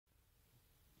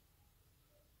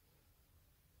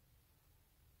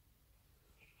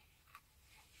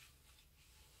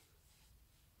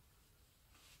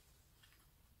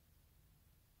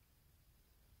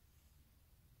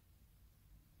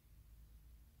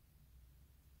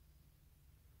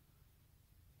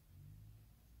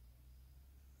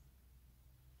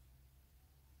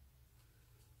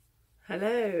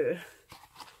Hello.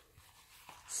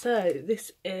 So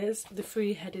this is the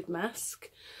three-headed mask.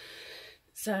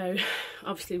 So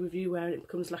obviously with you wearing it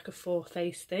becomes like a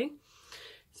four-face thing.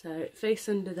 So face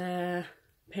under there,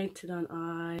 painted on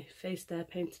eye, face there,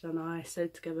 painted on eye,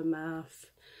 sewed together mouth,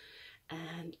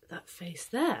 and that face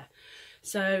there.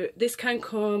 So this can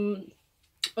come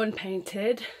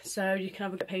unpainted, so you can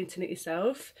have a go at painting it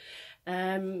yourself.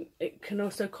 It can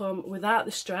also come without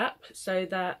the strap, so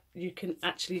that you can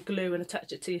actually glue and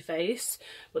attach it to your face,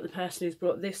 but the person who's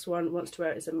brought this one wants to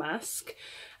wear it as a mask.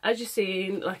 As you've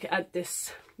seen, like, it had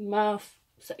this mouth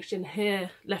section here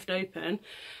left open,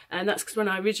 and that's because when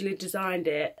I originally designed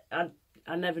it,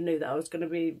 I never knew that I was going to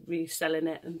be reselling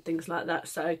it and things like that,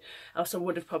 so I also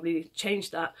would have probably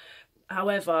changed that.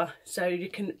 However, so you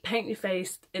can paint your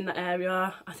face in that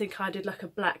area. I think I did like a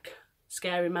black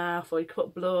scary mouth, or you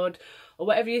put blood or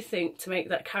whatever you think to make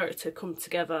that character come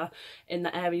together in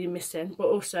the area you're missing, but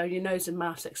also your nose and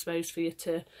mouth's exposed for you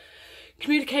to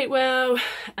communicate well,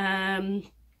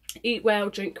 eat well,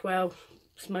 drink well,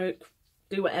 smoke,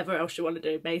 do whatever else you want to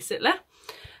do basically.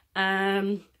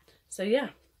 So yeah,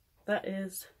 that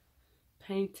is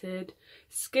painted.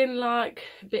 Skin like,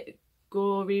 a bit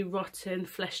gory, rotten,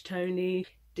 flesh tony,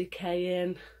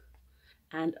 decaying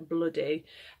and bloody.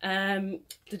 The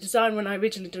design, when I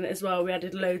originally done it as well, we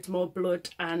added loads more blood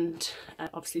and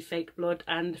obviously fake blood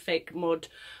and fake mud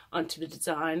onto the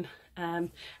design,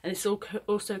 and this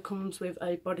also comes with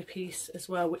a body piece as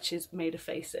well, which is made of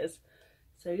faces.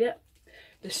 So yeah,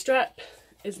 the strap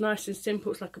is nice and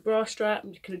simple. It's like a bra strap,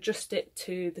 and you can adjust it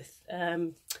to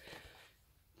the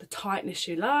tightness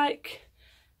you like.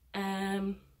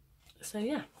 So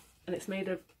yeah, and it's made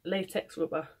of latex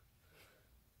rubber.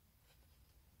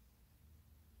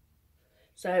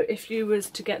 So if you was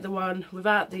to get the one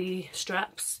without the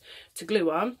straps to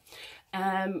glue on,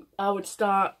 I would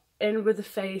start in with the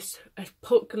face, I'd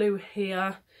put glue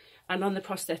here and on the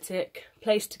prosthetic,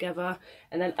 place together,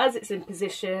 and then as it's in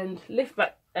position, lift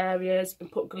back areas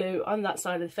and put glue on that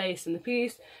side of the face and the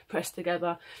piece, press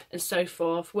together and so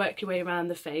forth. Work your way around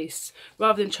the face,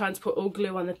 rather than trying to put all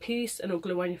glue on the piece and all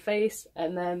glue on your face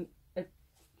and then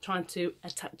trying to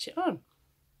attach it on.